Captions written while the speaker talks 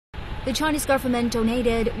The Chinese government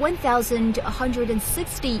donated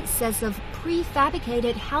 1,160 sets of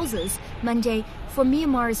prefabricated houses Monday for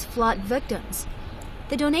Myanmar's flood victims.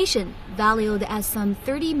 The donation, valued at some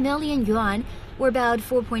 30 million yuan, or about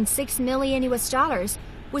 $4.6 million,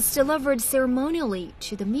 was delivered ceremonially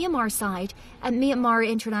to the Myanmar side at Myanmar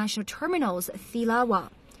International Terminal's Thilawa.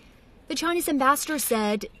 The Chinese ambassador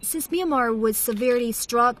said since Myanmar was severely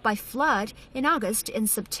struck by flood in August and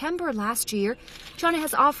September last year, China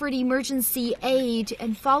has offered emergency aid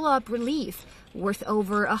and follow-up relief worth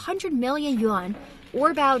over 100 million yuan,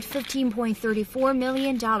 or about $15.34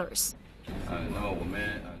 million.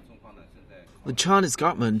 The Chinese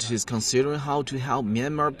government is considering how to help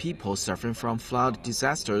Myanmar people suffering from flood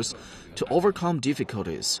disasters to overcome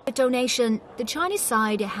difficulties. The donation, the Chinese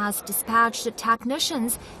side has dispatched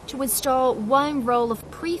technicians to install one row of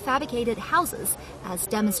prefabricated houses as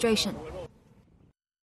demonstration.